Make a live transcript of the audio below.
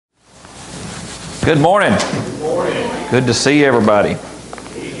Good morning. Good morning. Good to see everybody.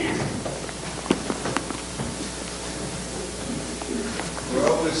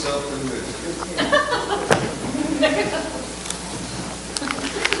 Probably something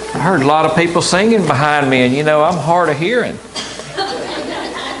I heard a lot of people singing behind me, and I'm hard of hearing.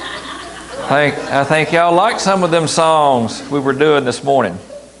 I think y'all like some of them songs we were doing this morning.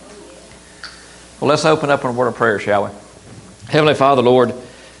 Well, let's open up in a word of prayer, shall we? Heavenly Father, Lord,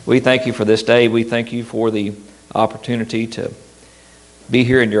 we thank you for this day. We thank you for the opportunity to be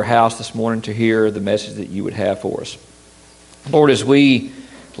here in your house this morning to hear the message that you would have for us. Lord, as we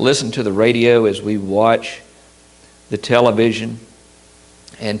listen to the radio, as we watch the television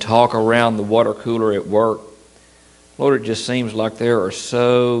and talk around the water cooler at work, Lord, it just seems like there are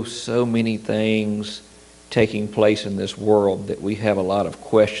so many things taking place in this world that we have a lot of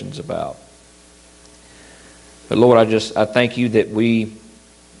questions about. But Lord, I thank you that we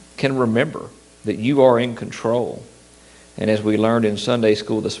can remember that you are in control. And as we learned in Sunday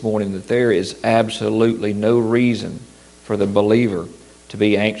school this morning, that there is absolutely no reason for the believer to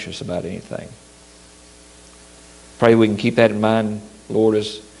be anxious about anything. Pray we can keep that in mind, Lord,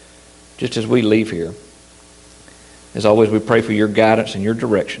 just as we leave here. As always, we pray for your guidance and your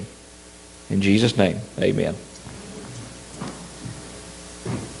direction. In Jesus' name, amen.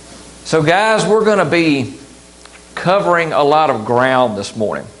 So guys, we're going to be covering a lot of ground this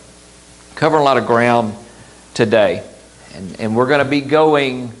morning. Covering a lot of ground today. And we're going to be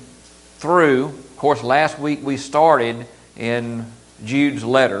going through, of course, last week we started in Jude's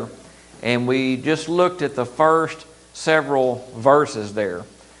letter, and we just looked at the first several verses there.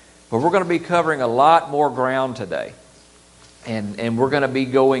 But we're going to be covering a lot more ground today. And we're going to be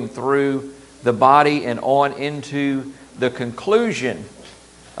going through the body and on into the conclusion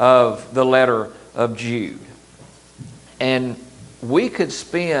of the letter of Jude. And we could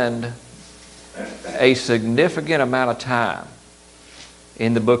spend a significant amount of time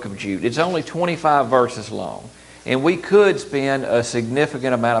in the book of Jude. It's only 25 verses long. And we could spend a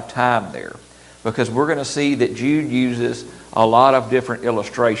significant amount of time there because we're going to see that Jude uses a lot of different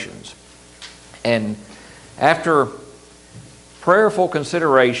illustrations. And after prayerful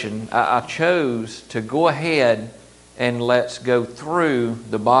consideration, I chose to go ahead and let's go through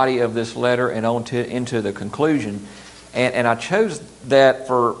the body of this letter and into the conclusion. And I chose that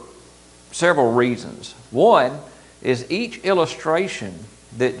for several reasons. One is each illustration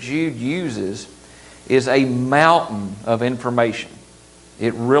that Jude uses is a mountain of information.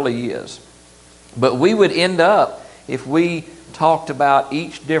 It really is. But we would end up, if we talked about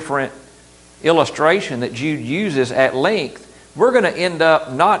each different illustration that Jude uses at length, we're going to end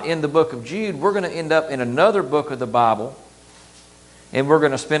up not in the book of Jude, we're going to end up in another book of the Bible, and we're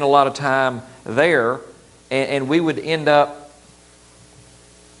going to spend a lot of time there, and we would end up,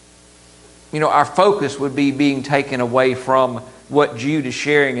 our focus would be being taken away from what Jude is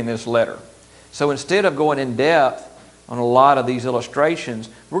sharing in this letter. So instead of going in depth on a lot of these illustrations,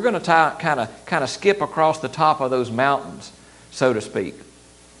 we're going to kind of skip across the top of those mountains, so to speak,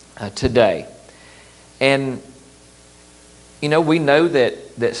 today. And we know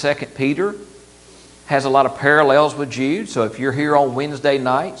that 2 Peter has a lot of parallels with Jude. So if you're here on Wednesday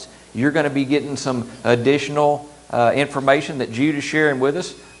nights, you're going to be getting some additional information that Jude is sharing with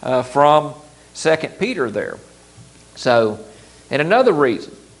us from 2 Peter there. So, and another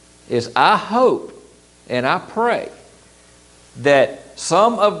reason is I hope and I pray that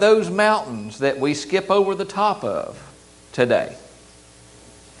some of those mountains that we skip over the top of today,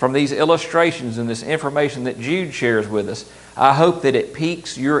 from these illustrations and this information that Jude shares with us, I hope that it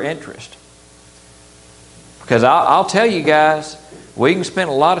piques your interest. Because I'll tell you guys, we can spend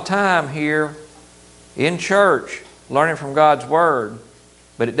a lot of time here in church learning from God's Word,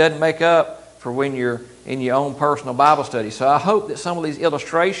 but it doesn't make up for when you're in your own personal Bible study. So I hope that some of these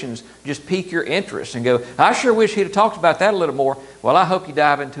illustrations just pique your interest and go, I sure wish he'd have talked about that a little more. Well, I hope you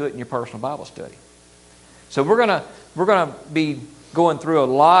dive into it in your personal Bible study. So we're gonna be going through a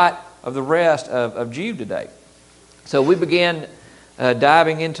lot of the rest of Jude today. So we began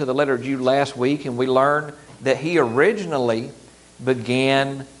diving into the letter of Jude last week, and we learned that he originally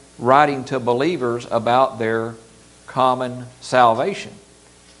began writing to believers about their common salvation.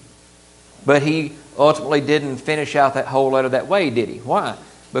 But he ultimately didn't finish out that whole letter that way, did he? Why?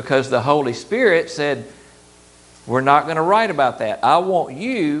 Because the Holy Spirit said, we're not going to write about that. I want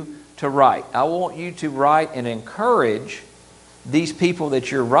you to write. I want you to write and encourage these people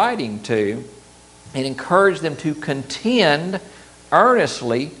that you're writing to, and encourage them to contend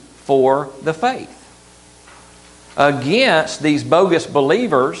earnestly for the faith against these bogus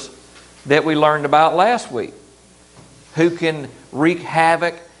believers that we learned about last week, who can wreak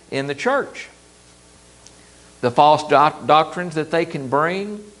havoc in the church. the false doctrines that they can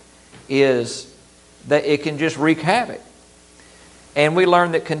bring is that it can just wreak havoc. And we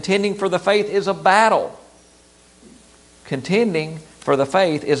learn that contending for the faith is a battle. Contending for the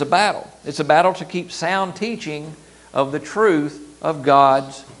faith is a battle. It's a battle to keep sound teaching of the truth of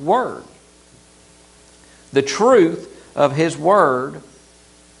God's Word. The truth of His Word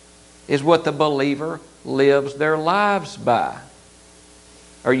is what the believer lives their lives by.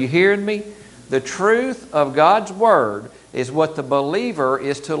 Are you hearing me? The truth of God's Word is what the believer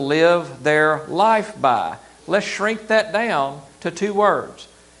is to live their life by. Let's shrink that down to 2 words.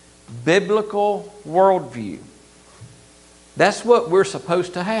 Biblical worldview. That's what we're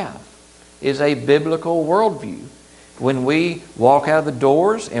supposed to have, is a biblical worldview. When we walk out of the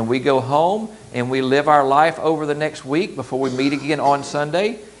doors and we go home and we live our life over the next week before we meet again on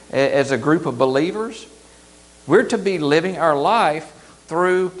Sunday as a group of believers, we're to be living our life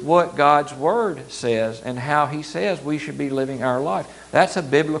through what God's Word says and how He says we should be living our life. That's a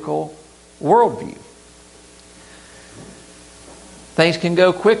biblical worldview. Things can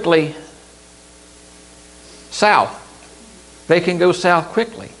go quickly south. They can go south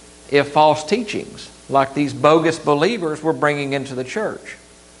quickly if false teachings like these bogus believers were bringing into the church.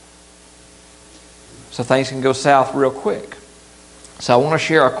 So things can go south real quick. So I want to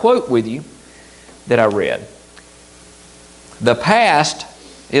share a quote with you that I read. The past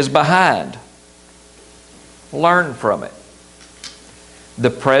is behind. Learn from it. The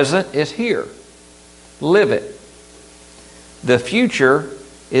present is here. Live it. The future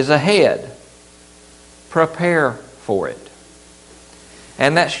is ahead. Prepare for it.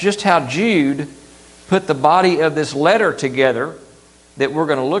 And that's just how Jude put the body of this letter together that we're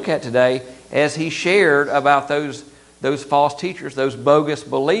going to look at today, as he shared about those false teachers, those bogus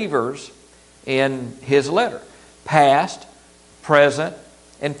believers in his letter. Past, present,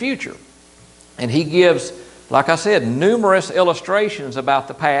 and future. And he gives, like I said, numerous illustrations about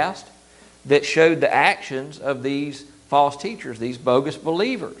the past that showed the actions of these false teachers, these bogus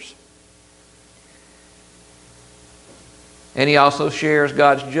believers. And he also shares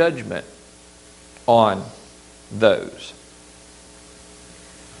God's judgment on those.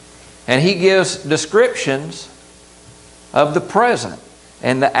 And he gives descriptions of the present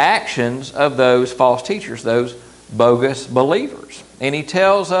and the actions of those false teachers, those bogus believers. And he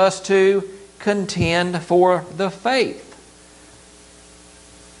tells us to contend for the faith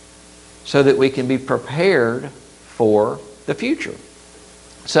so that we can be prepared for the future.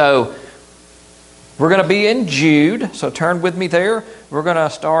 So we're going to be in Jude, so turn with me there. We're going to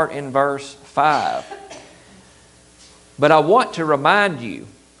start in verse 5. But I want to remind you,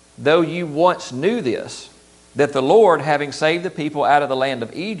 though you once knew this, that the Lord, having saved the people out of the land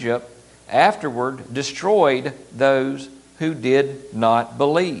of Egypt, afterward destroyed those who did not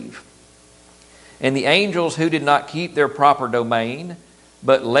believe. And the angels who did not keep their proper domain,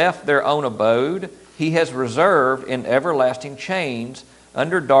 but left their own abode, He has reserved in everlasting chains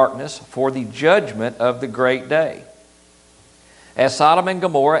under darkness for the judgment of the great day. As Sodom and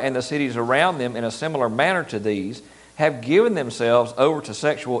Gomorrah and the cities around them, in a similar manner to these, have given themselves over to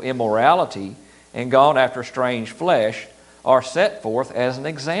sexual immorality and gone after strange flesh, are set forth as an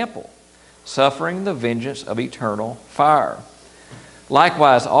example, suffering the vengeance of eternal fire.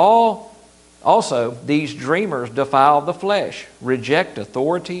 Likewise, also these dreamers defile the flesh, reject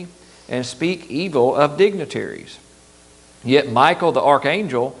authority, and speak evil of dignitaries. Yet Michael the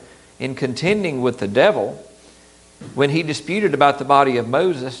archangel, in contending with the devil, when he disputed about the body of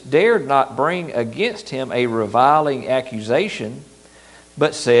Moses, dared not bring against him a reviling accusation,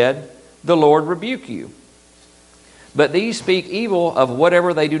 but said, "The Lord rebuke you." But these speak evil of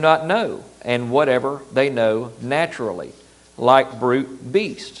whatever they do not know, and whatever they know naturally, like brute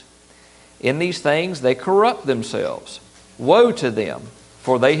beasts. In these things they corrupt themselves. Woe to them,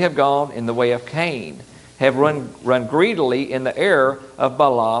 for they have gone in the way of Cain, have run greedily in the error of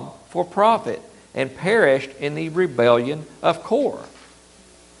Balaam for profit, and perished in the rebellion of Korah.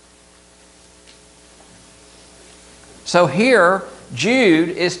 So here, Jude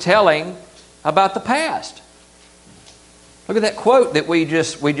is telling about the past. Look at that quote that we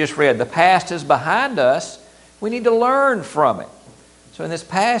just read. The past is behind us. We need to learn from it. So in this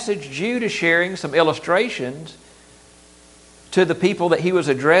passage, Jude is sharing some illustrations to the people that he was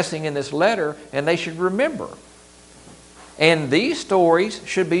addressing in this letter, and they should remember. And these stories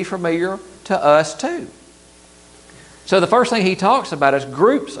should be familiar to us too. So the first thing he talks about is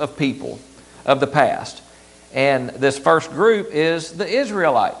groups of people of the past. And this first group is the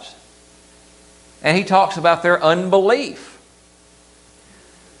Israelites. And he talks about their unbelief.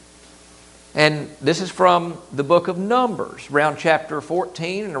 And this is from the book of Numbers, around chapter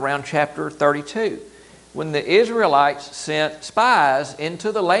 14 and around chapter 32. when the Israelites sent spies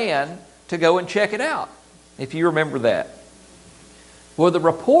into the land to go and check it out, if you remember that. Well, the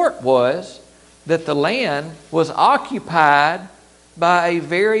report was that the land was occupied by a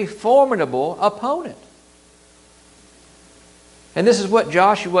very formidable opponent. And this is what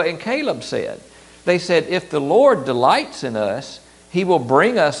Joshua and Caleb said. They said, if the Lord delights in us, He will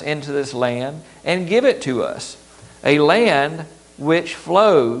bring us into this land and give it to us, a land which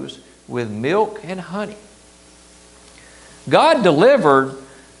flows with milk and honey. God delivered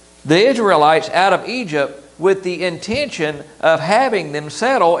the Israelites out of Egypt with the intention of having them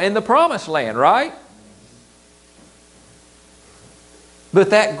settle in the promised land, right?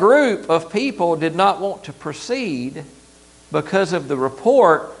 But that group of people did not want to proceed because of the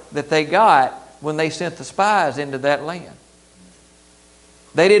report that they got when they sent the spies into that land.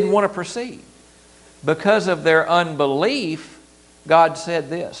 They didn't want to proceed. Because of their unbelief, God said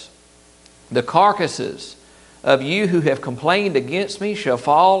this, the carcasses of you who have complained against me shall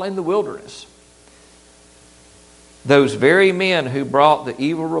fall in the wilderness. Those very men who brought the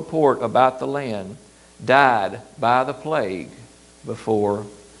evil report about the land died by the plague before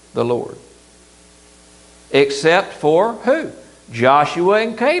the Lord. Except for who? Joshua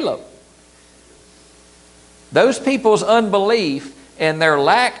and Caleb. Those people's unbelief and their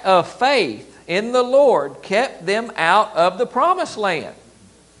lack of faith in the Lord kept them out of the promised land.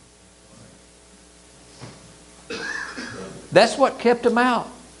 That's what kept them out.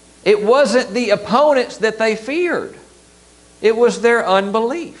 It wasn't the opponents that they feared. It was their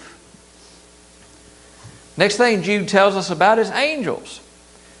unbelief. Next thing Jude tells us about is angels.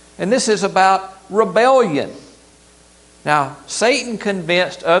 And this is about rebellion. Now, Satan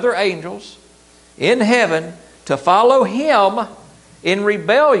convinced other angels in heaven to follow him in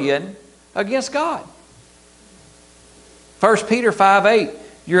rebellion against God. 1 Peter 5:8,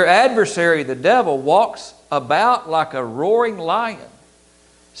 your adversary, the devil, walks about like a roaring lion,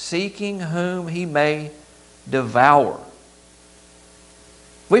 seeking whom he may devour.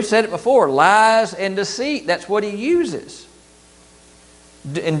 We've said it before, lies and deceit, that's what he uses.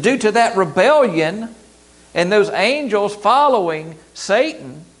 And due to that rebellion and those angels following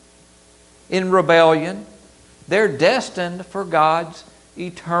Satan in rebellion, they're destined for God's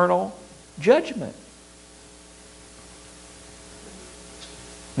eternal judgment.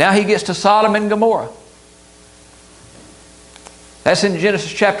 Now he gets to Sodom and Gomorrah. That's in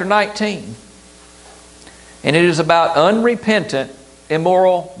Genesis chapter 19. And it is about unrepentant,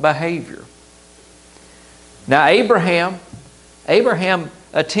 immoral behavior. Now Abraham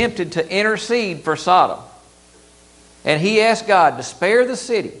attempted to intercede for Sodom. And he asked God to spare the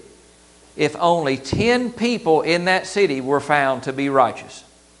city if only 10 people in that city were found to be righteous.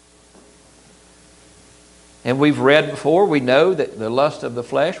 And we've read before, we know that the lust of the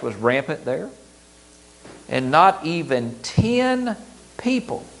flesh was rampant there. And not even 10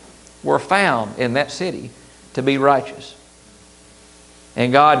 people were found in that city to be righteous.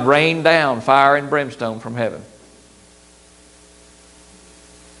 And God rained down fire and brimstone from heaven.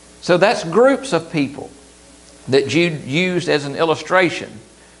 So that's groups of people that Jude used as an illustration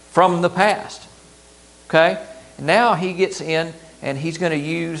from the past. Okay? Now he gets in and he's going to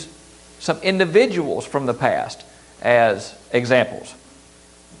use some individuals from the past as examples.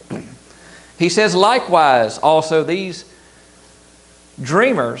 He says, likewise, also these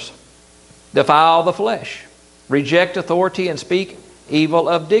dreamers defile the flesh, reject authority, and speak evil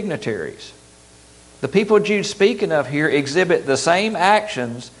of dignitaries. The people Jude's speaking of here exhibit the same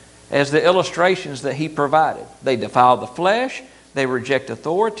actions as the illustrations that he provided. They defile the flesh, they reject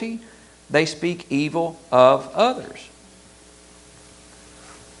authority, they speak evil of others.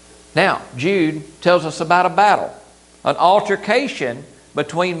 Now, Jude tells us about a battle, an altercation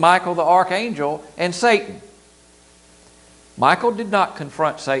between Michael the archangel and Satan. Michael did not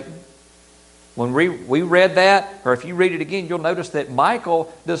confront Satan. When we read that, or if you read it again, you'll notice that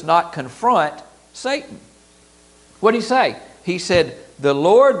Michael does not confront Satan. What did he say? He said, the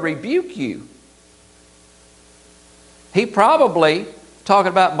Lord rebuke you. He probably,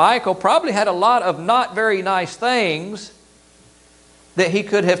 talking about Michael, probably had a lot of not very nice things that he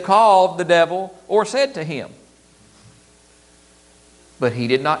could have called the devil or said to him. But he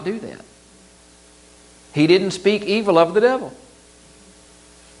did not do that. He didn't speak evil of the devil.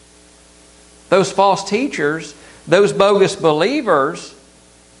 Those false teachers, those bogus believers,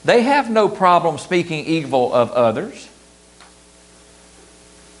 they have no problem speaking evil of others.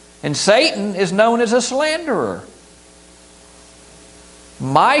 And Satan is known as a slanderer.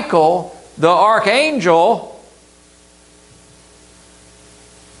 Michael, the archangel,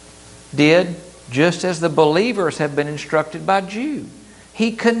 did just as the believers have been instructed by Jude.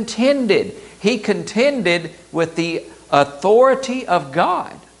 He contended. He contended with the authority of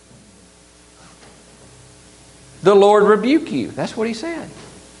God. The Lord rebuke you. That's what he said.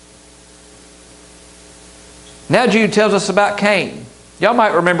 Now Jude tells us about Cain. Y'all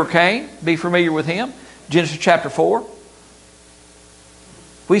might remember Cain, be familiar with him. Genesis chapter 4.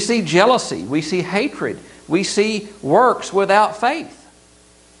 We see jealousy, we see hatred, we see works without faith.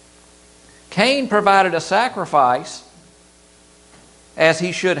 Cain provided a sacrifice as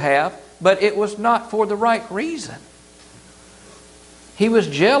he should have, but it was not for the right reason. He was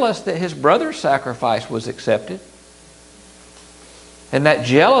jealous that his brother's sacrifice was accepted. And that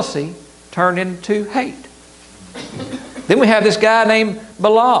jealousy turned into hate. Then we have this guy named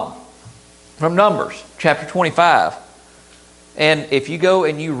Balaam from Numbers chapter 25. And if you go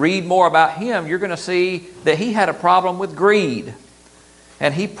and you read more about him, you're going to see that he had a problem with greed.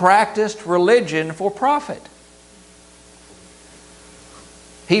 And he practiced religion for profit.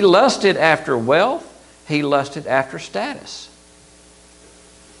 He lusted after wealth. He lusted after status.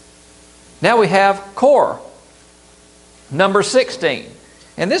 Now we have Korah, number 16.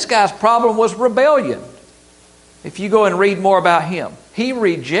 And this guy's problem was rebellion. If you go and read more about him, he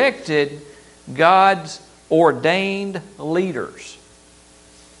rejected God's ordained leaders.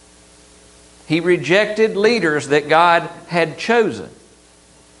 He rejected leaders that God had chosen.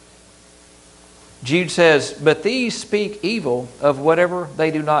 Jude says, but these speak evil of whatever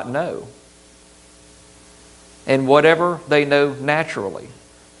they do not know, and whatever they know naturally,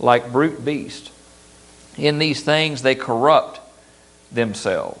 like brute beasts. In these things they corrupt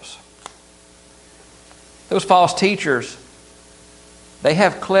themselves. Those false teachers, they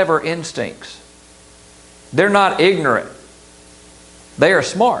have clever instincts. They're not ignorant. They are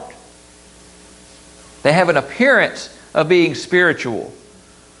smart. They have an appearance of being spiritual,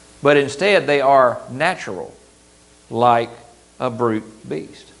 but instead they are natural, like a brute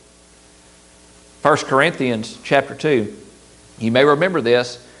beast. 1 Corinthians chapter 2. You may remember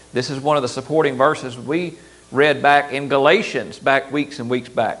this. This is one of the supporting verses we read back in Galatians, back weeks and weeks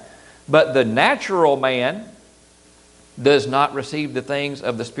back. But the natural man does not receive the things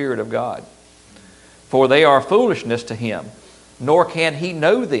of the Spirit of God, for they are foolishness to him, nor can he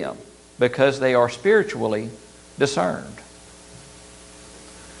know them, because they are spiritually discerned.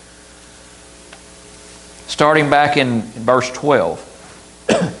 Starting back in verse 12.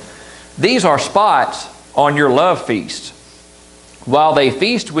 These are spots on your love feast, while they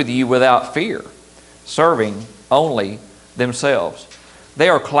feast with you without fear, serving only themselves. They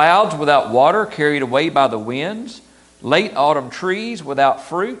are clouds without water, carried away by the winds, late autumn trees without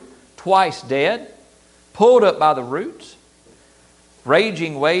fruit, twice dead, pulled up by the roots,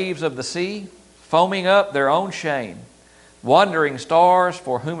 raging waves of the sea, foaming up their own shame, wandering stars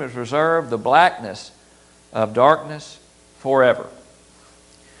for whom is reserved the blackness of darkness forever.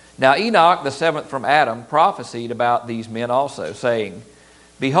 Now Enoch, the seventh from Adam, prophesied about these men also, saying,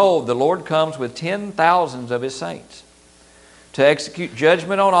 behold, the Lord comes with 10,000s of his saints, to execute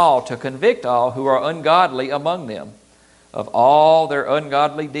judgment on all, to convict all who are ungodly among them, of all their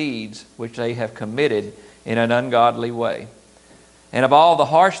ungodly deeds which they have committed in an ungodly way, and of all the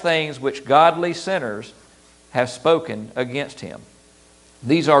harsh things which godly sinners have spoken against him.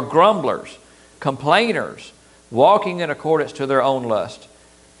 These are grumblers, complainers, walking in accordance to their own lust,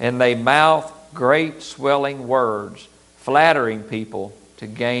 and they mouth great swelling words, flattering people to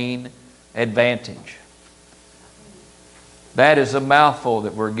gain advantage. That is a mouthful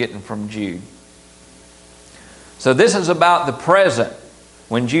that we're getting from Jude. So this is about the present.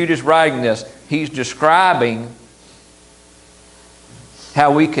 When Jude is writing this, he's describing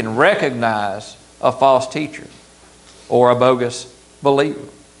how we can recognize a false teacher or a bogus believer.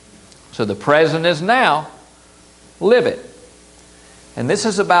 So the present is now. Live it. And this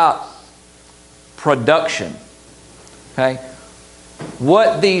is about production. Okay?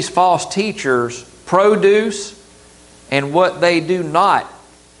 What these false teachers produce and what they do not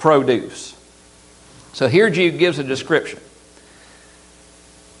produce. So here Jude gives a description.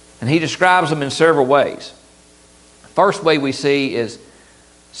 And he describes them in several ways. First way we see is,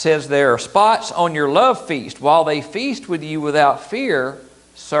 says there are spots on your love feast, while they feast with you without fear,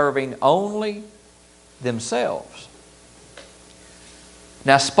 serving only themselves.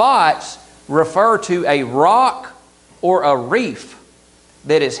 Now spots refer to a rock or a reef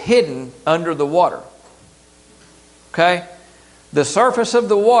that is hidden under the water. Okay? The surface of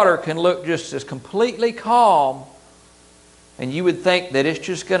the water can look just as completely calm, and you would think that it's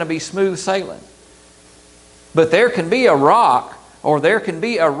just going to be smooth sailing. But there can be a rock or there can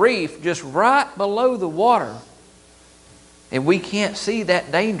be a reef just right below the water, and we can't see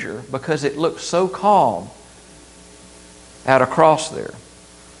that danger because it looks so calm out across there.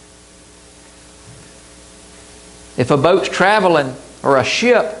 If a boat's traveling or a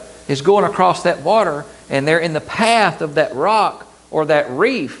ship is going across that water and they're in the path of that rock or that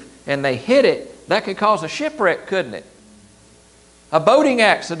reef and they hit it, that could cause a shipwreck, couldn't it? A boating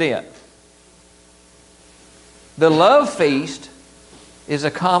accident. The love feast is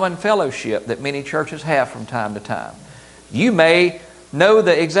a common fellowship that many churches have from time to time. You may know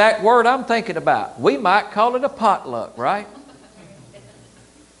the exact word I'm thinking about. We might call it a potluck, right?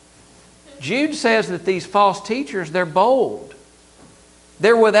 Jude says that these false teachers, they're bold.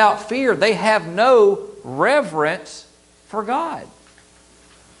 They're without fear. They have no reverence for God.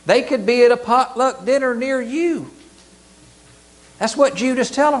 They could be at a potluck dinner near you. That's what Jude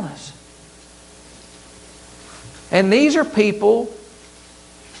is telling us. And these are people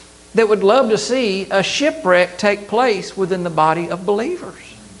that would love to see a shipwreck take place within the body of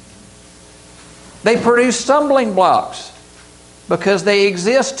believers. They produce stumbling blocks because they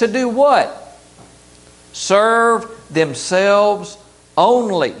exist to do what? Serve themselves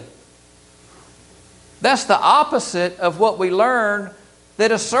only. That's the opposite of what we learned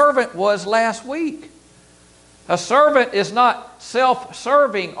that a servant was last week. A servant is not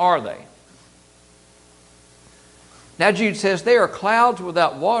self-serving, are they? Now Jude says, they are clouds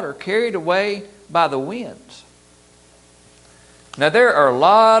without water, carried away by the winds. Now there are a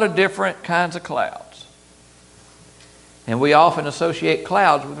lot of different kinds of clouds. And we often associate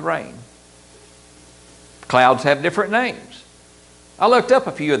clouds with rain. Clouds have different names. I looked up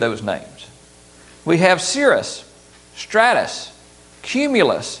a few of those names. We have cirrus, stratus,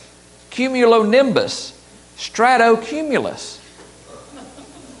 cumulus, cumulonimbus, stratocumulus.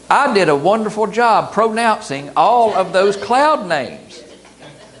 I did a wonderful job pronouncing all of those cloud names.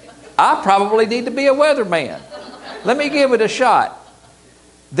 I probably need to be a weatherman. Let me give it a shot.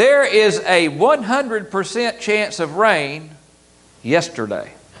 There is a 100% chance of rain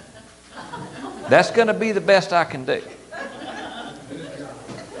yesterday. That's going to be the best I can do.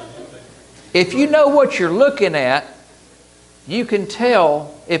 If you know what you're looking at, you can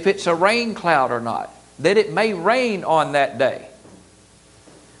tell if it's a rain cloud or not, that it may rain on that day.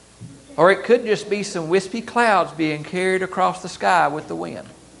 Or it could just be some wispy clouds being carried across the sky with the wind.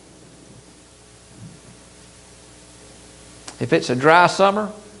 If it's a dry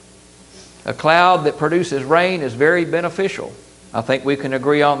summer, a cloud that produces rain is very beneficial. I think we can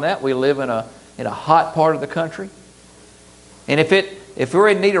agree on that. We live in a hot part of the country. And if we're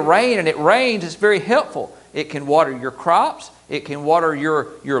in need of rain and it rains, it's very helpful. It can water your crops. It can water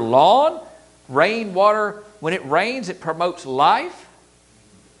your lawn. Rainwater, when it rains, it promotes life.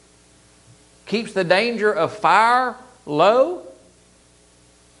 Keeps the danger of fire low.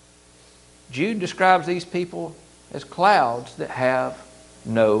 Jude describes these people as clouds that have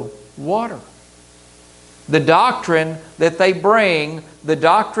no water. The doctrine that they bring, the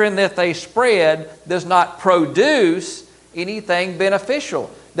doctrine that they spread, does not produce anything beneficial.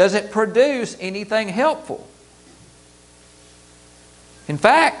 Doesn't produce anything helpful. In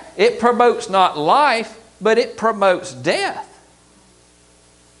fact, it promotes not life, but it promotes death.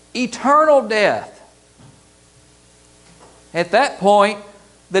 Eternal death. At that point,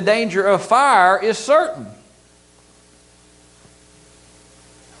 the danger of fire is certain.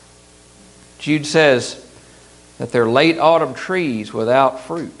 Jude says that they're late autumn trees without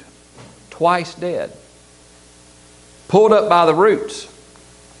fruit, twice dead, pulled up by the roots.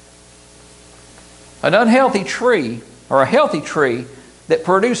 An unhealthy tree, or a healthy tree that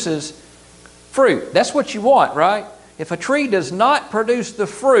produces fruit. That's what you want, right? If a tree does not produce the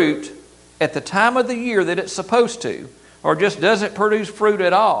fruit at the time of the year that it's supposed to, or just doesn't produce fruit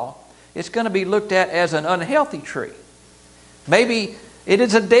at all, it's going to be looked at as an unhealthy tree. Maybe it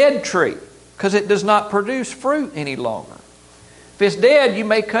is a dead tree because it does not produce fruit any longer. If it's dead, you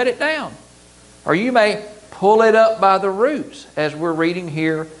may cut it down, or you may pull it up by the roots, as we're reading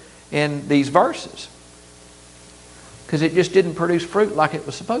here in these verses, because it just didn't produce fruit like it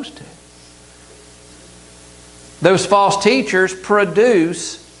was supposed to. Those false teachers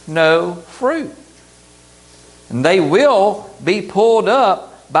produce no fruit. And they will be pulled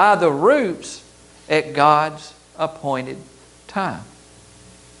up by the roots at God's appointed time.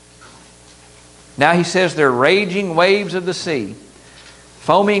 Now he says they're raging waves of the sea,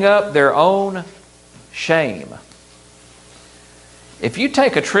 foaming up their own shame. If you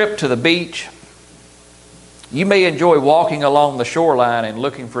take a trip to the beach, you may enjoy walking along the shoreline and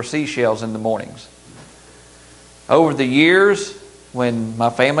looking for seashells in the mornings. Over the years, when my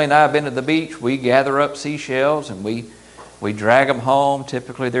family and I have been to the beach, we gather up seashells and we drag them home.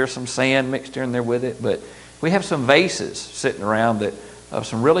 Typically there's some sand mixed in there with it, but we have some vases sitting around of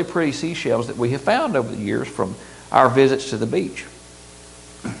some really pretty seashells that we have found over the years from our visits to the beach.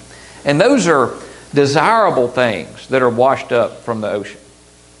 And those are desirable things that are washed up from the ocean,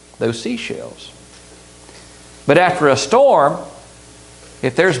 those seashells. But after a storm,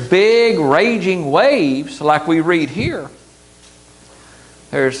 if there's big raging waves like we read here,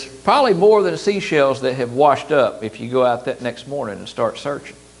 there's probably more than seashells that have washed up if you go out that next morning and start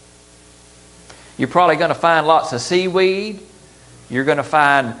searching. You're probably going to find lots of seaweed. You're going to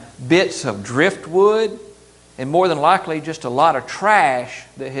find bits of driftwood, and more than likely just a lot of trash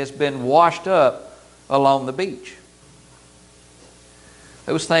that has been washed up along the beach.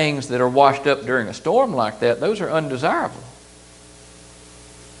 Those things that are washed up during a storm like that, those are undesirable.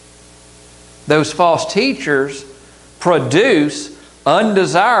 Those false teachers produce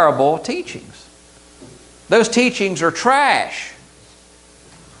undesirable teachings. Those teachings are trash.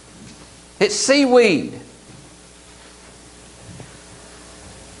 It's seaweed.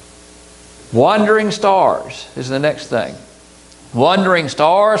 Wandering stars is the next thing. Wandering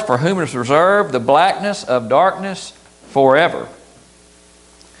stars, for whom is reserved the blackness of darkness forever.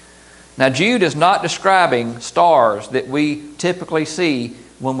 Now, Jude is not describing stars that we typically see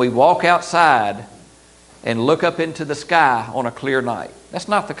when we walk outside and look up into the sky on a clear night. That's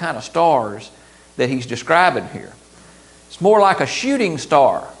not the kind of stars that he's describing here. It's more like a shooting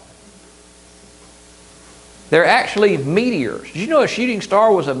star. They're actually meteors. Did you know a shooting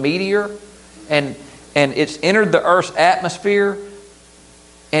star was a meteor? And it's entered the Earth's atmosphere.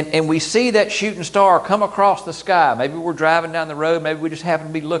 And we see that shooting star come across the sky. Maybe we're driving down the road. Maybe we just happen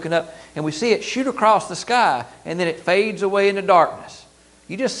to be looking up. And we see it shoot across the sky. And then it fades away into darkness.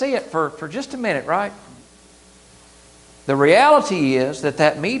 You just see it for just a minute, right? The reality is that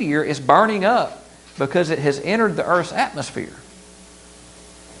that meteor is burning up because it has entered the Earth's atmosphere.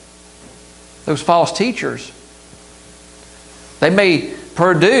 Those false teachers, they may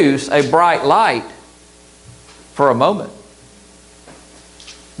produce a bright light for a moment,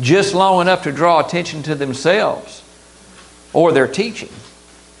 just long enough to draw attention to themselves or their teaching.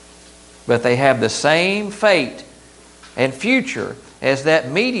 But they have the same fate and future as that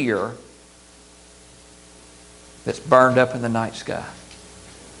meteor that's burned up in the night sky.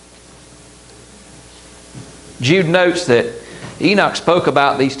 Jude notes that Enoch spoke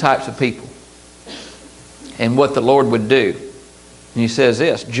about these types of people and what the Lord would do. And he says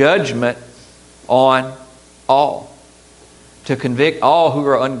this, judgment on all, to convict all who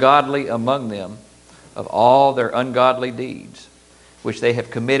are ungodly among them of all their ungodly deeds, which they have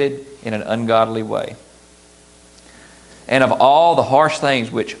committed in an ungodly way, and of all the harsh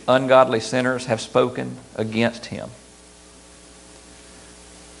things which ungodly sinners have spoken against him.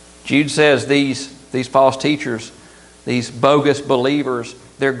 Jude says these false teachers, these bogus believers,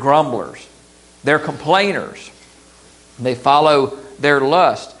 they're grumblers, they're complainers. They follow their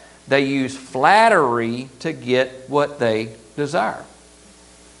lust. They use flattery to get what they desire.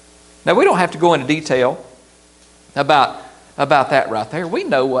 Now, we don't have to go into detail about that right there. We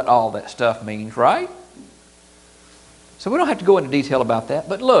know what all that stuff means, right? So we don't have to go into detail about that.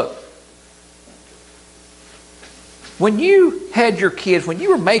 But look, when you had your kids, when you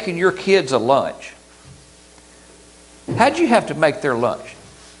were making your kids a lunch, how'd you have to make their lunch?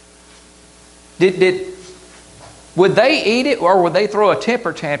 Would they eat it, or would they throw a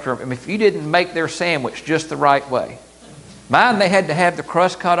temper tantrum if you didn't make their sandwich just the right way? Mine, they had to have the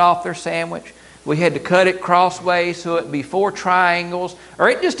crust cut off their sandwich. We had to cut it crossways so it'd be 4 triangles, or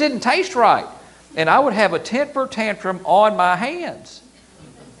it just didn't taste right. And I would have a temper tantrum on my hands.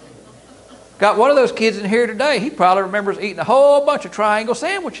 Got one of those kids in here today. He probably remembers eating a whole bunch of triangle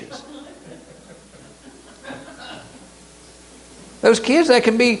sandwiches. Those kids, they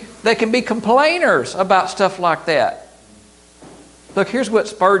can be complainers about stuff like that. Look, here's what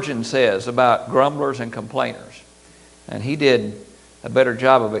Spurgeon says about grumblers and complainers. And he did a better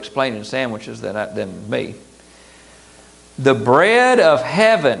job of explaining sandwiches than me. The bread of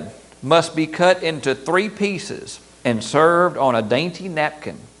heaven must be cut into 3 pieces and served on a dainty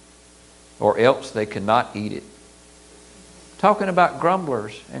napkin, or else they cannot eat it. Talking about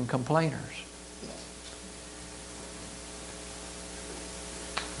grumblers and complainers.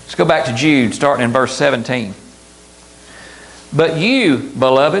 Let's go back to Jude, starting in verse 17. But you,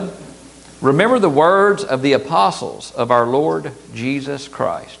 beloved, remember the words of the apostles of our Lord Jesus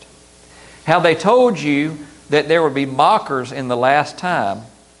Christ, how they told you that there would be mockers in the last time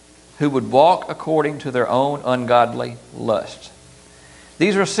who would walk according to their own ungodly lusts.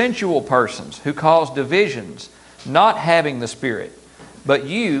 These are sensual persons who cause divisions, not having the Spirit. But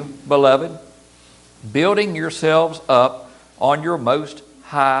you, beloved, building yourselves up on your most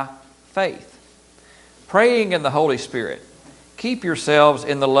high faith, praying in the Holy Spirit, keep yourselves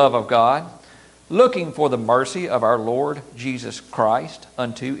in the love of God, looking for the mercy of our Lord Jesus Christ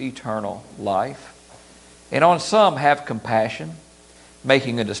unto eternal life. And on some have compassion,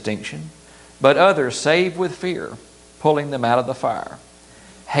 making a distinction, but others save with fear, pulling them out of the fire,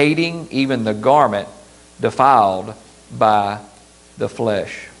 hating even the garment defiled by the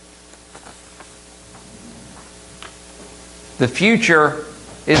flesh. The future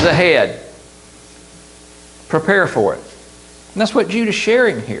is ahead. Prepare for it. And that's what Jude is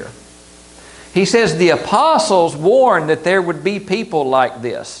sharing here. He says the apostles warned that there would be people like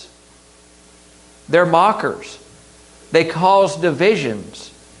this. They're mockers. They cause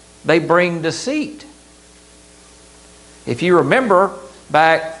divisions. They bring deceit. If you remember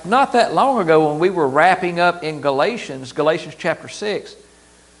back not that long ago when we were wrapping up in Galatians chapter 6,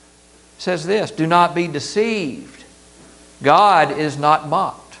 says this, do not be deceived. God is not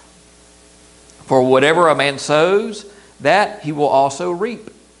mocked. For whatever a man sows, that he will also reap.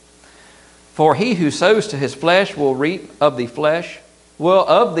 For he who sows to his flesh will reap of the flesh,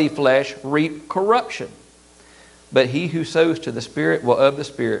 reap corruption. But he who sows to the Spirit will of the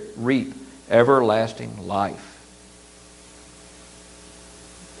Spirit reap everlasting life.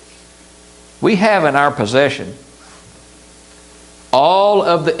 We have in our possession all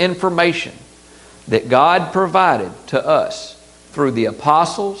of the information that God provided to us through the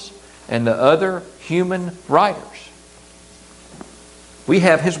apostles and the other human writers. We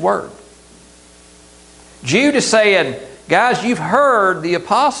have His Word. Jude is saying, guys, you've heard the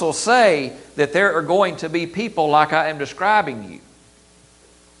apostles say that there are going to be people like I am describing you.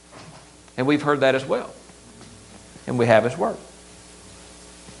 And we've heard that as well. And we have His Word.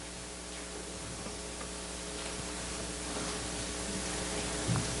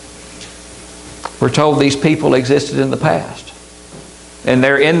 We're told these people existed in the past. And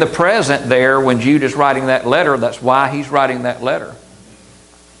they're in the present there when Jude is writing that letter. That's why he's writing that letter.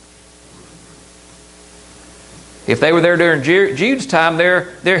 If they were there during Jude's time,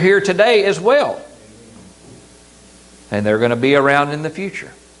 they're here today as well. And they're going to be around in the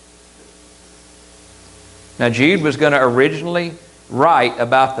future. Now Jude was going to originally write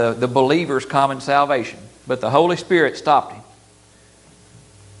about the believer's common salvation. But the Holy Spirit stopped him.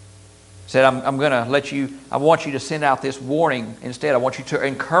 Said, I'm going to let you, I want you to send out this warning instead. I want you to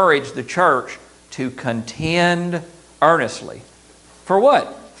encourage the church to contend earnestly. For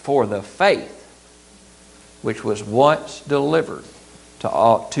what? For the faith which was once delivered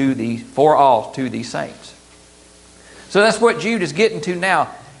to the saints. So that's what Jude is getting to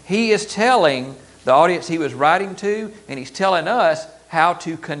now. He is telling the audience he was writing to, and he's telling us how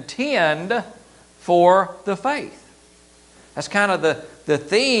to contend for the faith. That's kind of the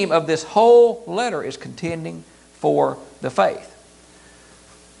theme of this whole letter is contending for the faith.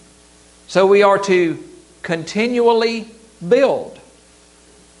 So we are to continually build.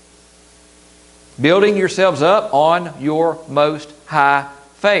 Building yourselves up on your most high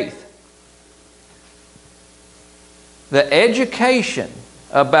faith. The education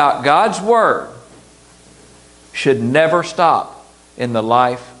about God's Word should never stop in the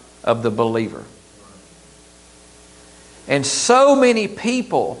life of the believer. And so many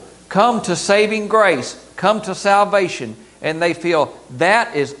people come to saving grace, come to salvation, and they feel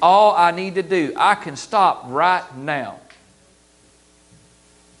that is all I need to do. I can stop right now.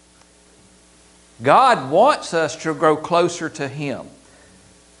 God wants us to grow closer to Him.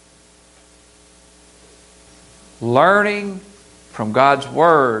 Learning from God's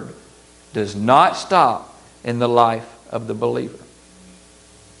Word does not stop in the life of the believer.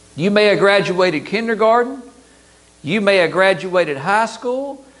 You may have graduated kindergarten. You may have graduated high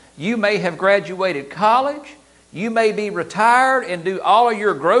school. You may have graduated college. You may be retired and do all of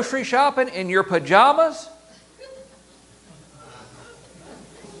your grocery shopping in your pajamas.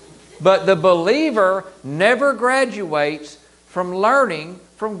 But the believer never graduates from learning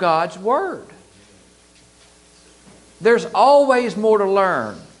from God's Word. There's always more to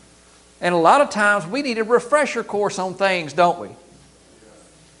learn. And a lot of times we need a refresher course on things, don't we?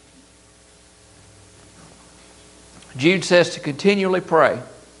 Jude says to continually pray.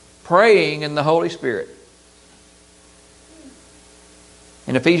 Praying in the Holy Spirit.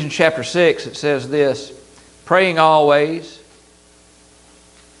 In Ephesians chapter 6 it says this, praying always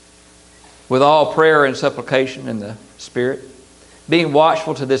with all prayer and supplication in the Spirit, being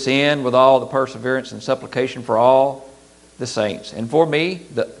watchful to this end with all the perseverance and supplication for all the saints. And for me,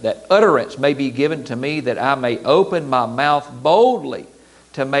 that utterance may be given to me that I may open my mouth boldly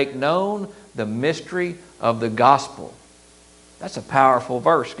to make known the mystery of the gospel. That's a powerful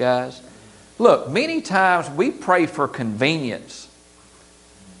verse, guys. Look, many times we pray for convenience.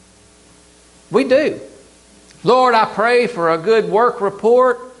 We do. Lord, I pray for a good work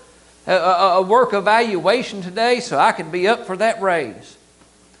report, a work evaluation today so I can be up for that raise.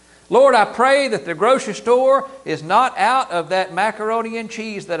 Lord, I pray that the grocery store is not out of that macaroni and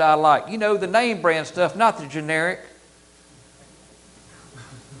cheese that I like. You know, the name brand stuff, not the generic.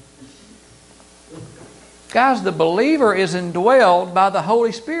 Guys, the believer is indwelled by the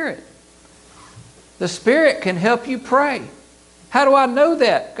Holy Spirit. The Spirit can help you pray. How do I know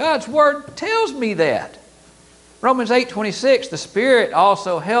that? God's Word tells me that. Romans 8:26, the Spirit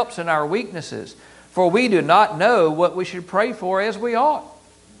also helps in our weaknesses, for we do not know what we should pray for as we ought.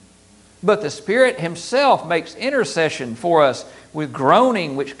 But the Spirit Himself makes intercession for us with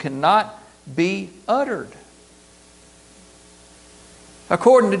groaning which cannot be uttered.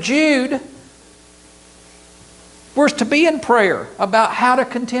 According to Jude, we're to be in prayer about how to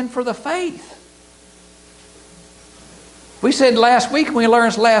contend for the faith. We said last week, we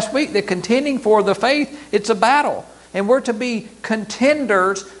learned last week, that contending for the faith, it's a battle. And we're to be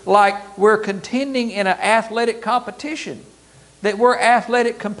contenders like we're contending in an athletic competition. That we're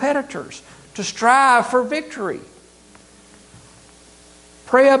athletic competitors to strive for victory.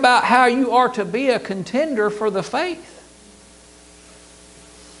 Pray about how you are to be a contender for the faith.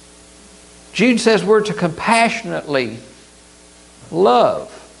 Jude says we're to compassionately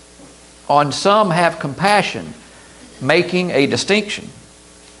love. On some have compassion, making a distinction.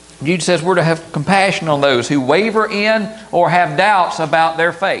 Jude says we're to have compassion on those who waver in or have doubts about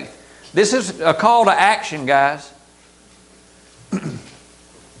their faith. This is a call to action, guys.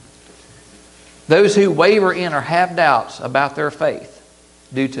 Those who waver in or have doubts about their faith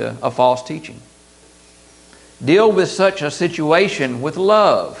due to a false teaching. Deal with such a situation with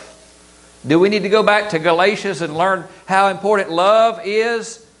love. Do we need to go back to Galatians and learn how important love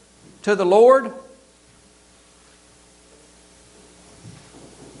is to the Lord?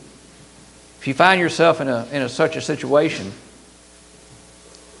 If you find yourself in such a situation,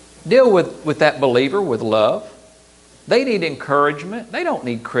 deal with that believer with love. They need encouragement. They don't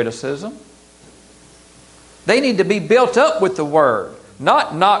need criticism. They need to be built up with the Word,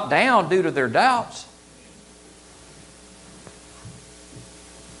 not knocked down due to their doubts.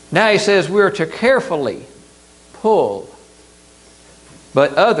 Now he says we're to carefully pull,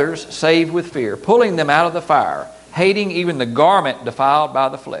 but others saved with fear, pulling them out of the fire, hating even the garment defiled by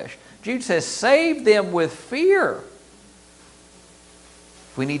the flesh. Jude says save them with fear.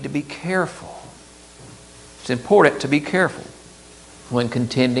 We need to be careful. It's important to be careful when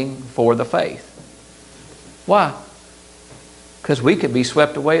contending for the faith. Why? Because we could be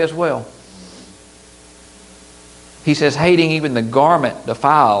swept away as well. He says, hating even the garment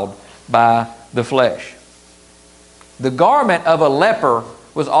defiled by the flesh. The garment of a leper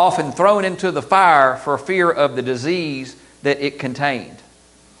was often thrown into the fire for fear of the disease that it contained.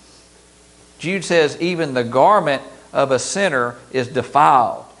 Jude says, even the garment of a sinner is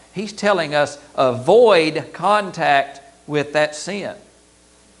defiled. He's telling us avoid contact with that sin.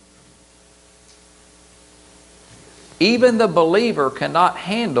 Even the believer cannot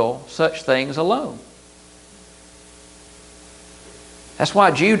handle such things alone. That's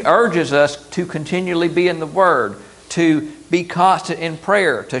why Jude urges us to continually be in the Word, to be constant in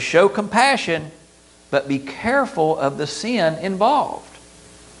prayer, to show compassion, but be careful of the sin involved.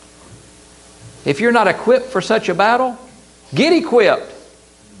 If you're not equipped for such a battle, get equipped.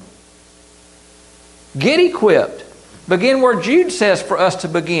 Get equipped. Begin where Jude says for us to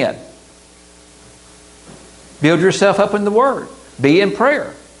begin. Build yourself up in the Word. Be in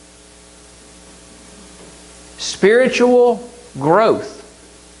prayer. Spiritual growth.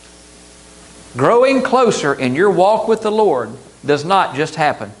 Growing closer in your walk with the Lord does not just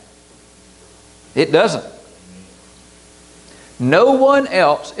happen. It doesn't. No one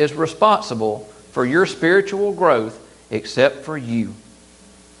else is responsible for your spiritual growth except for you.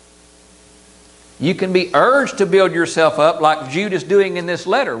 You can be urged to build yourself up like Jude is doing in this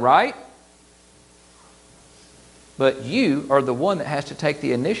letter, right? But you are the one that has to take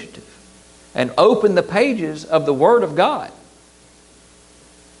the initiative and open the pages of the Word of God.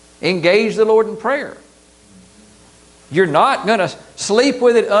 Engage the Lord in prayer. You're not going to sleep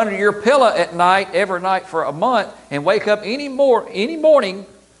with it under your pillow at night, every night for a month, and wake up any morning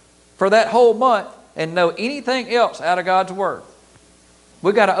for that whole month and know anything else out of God's Word.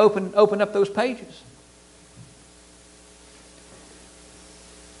 We've got to open up those pages.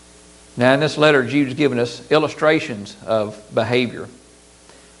 Now in this letter, Jude's given us illustrations of behavior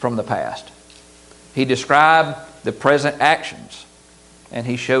from the past. He described the present actions, and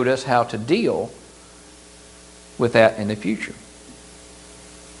he showed us how to deal with that in the future.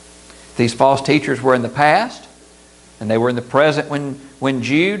 These false teachers were in the past, and they were in the present when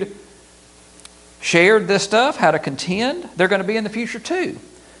Jude shared this stuff, how to contend. They're going to be in the future too.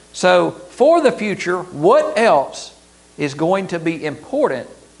 So for the future, what else is going to be important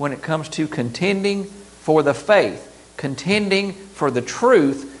when it comes to contending for the faith, contending for the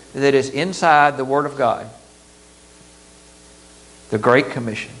truth that is inside the Word of God. The Great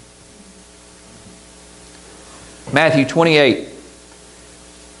Commission. Matthew 28.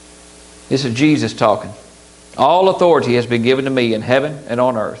 This is Jesus talking. All authority has been given to me in heaven and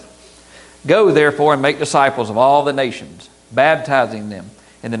on earth. Go therefore and make disciples of all the nations, baptizing them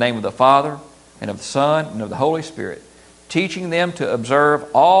in the name of the Father and of the Son and of the Holy Spirit, teaching them to observe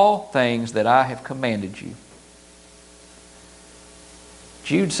all things that I have commanded you.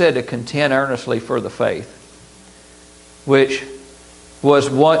 Jude said to contend earnestly for the faith, which was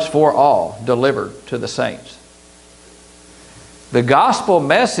once for all delivered to the saints. The gospel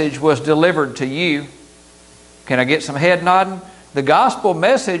message was delivered to you. Can I get some head nodding? The gospel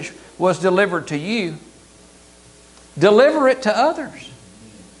message was delivered to you. Deliver it to others.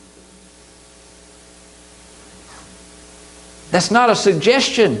 That's not a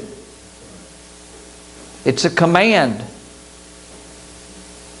suggestion. It's a command.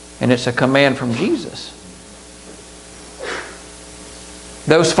 And it's a command from Jesus.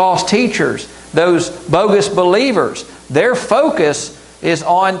 Those false teachers, those bogus believers, their focus is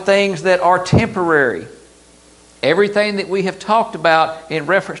on things that are temporary. Everything that we have talked about in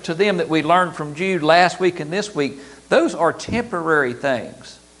reference to them that we learned from Jude last week and this week, those are temporary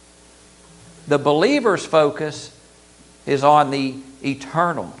things. The believer's focus is on the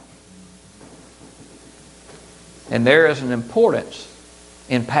eternal. And there is an importance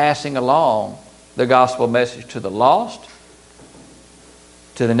in passing along the gospel message to the lost,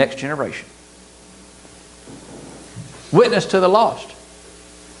 to the next generation. Witness to the lost.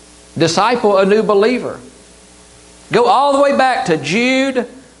 Disciple a new believer. Go all the way back to Jude,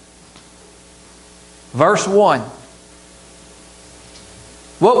 verse 1.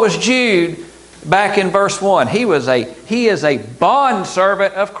 What was Jude back in verse 1? He is a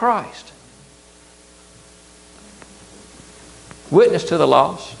bondservant of Christ. Witness to the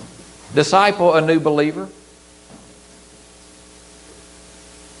lost. Disciple a new believer.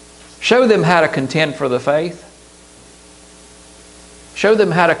 Show them how to contend for the faith. Show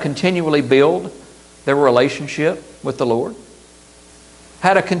them how to continually build their relationship with the Lord.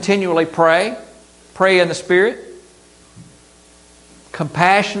 How to continually pray. Pray in the Spirit.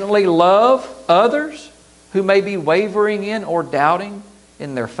 Compassionately love others who may be wavering in or doubting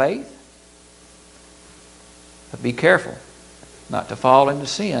in their faith. But be careful not to fall into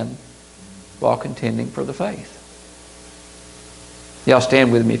sin while contending for the faith. Y'all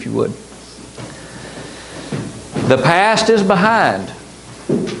stand with me if you would. The past is behind.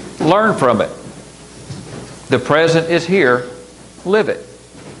 Learn from it. The present is here. Live it.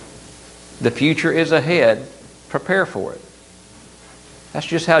 The future is ahead. Prepare for it. That's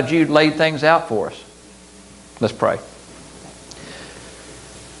just how Jude laid things out for us. Let's pray.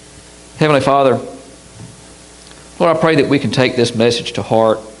 Heavenly Father, Lord, I pray that we can take this message to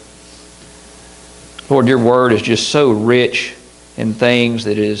heart. Lord, your word is just so rich in things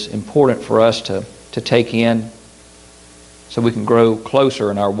that it is important for us to take in so we can grow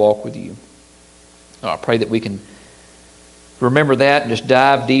closer in our walk with you. I pray that we can remember that and just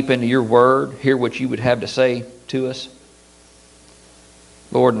dive deep into your word, hear what you would have to say to us.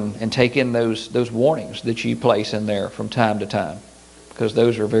 Lord, and take in those warnings that you place in there from time to time, because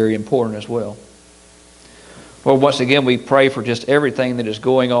those are very important as well. Lord, once again, we pray for just everything that is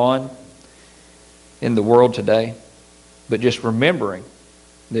going on in the world today, but just remembering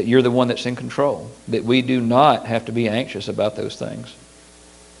that you're the one that's in control, that we do not have to be anxious about those things.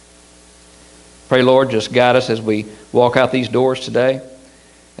 Pray, Lord, just guide us as we walk out these doors today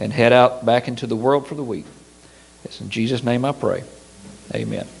and head out back into the world for the week. It's in Jesus' name I pray.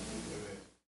 Amen.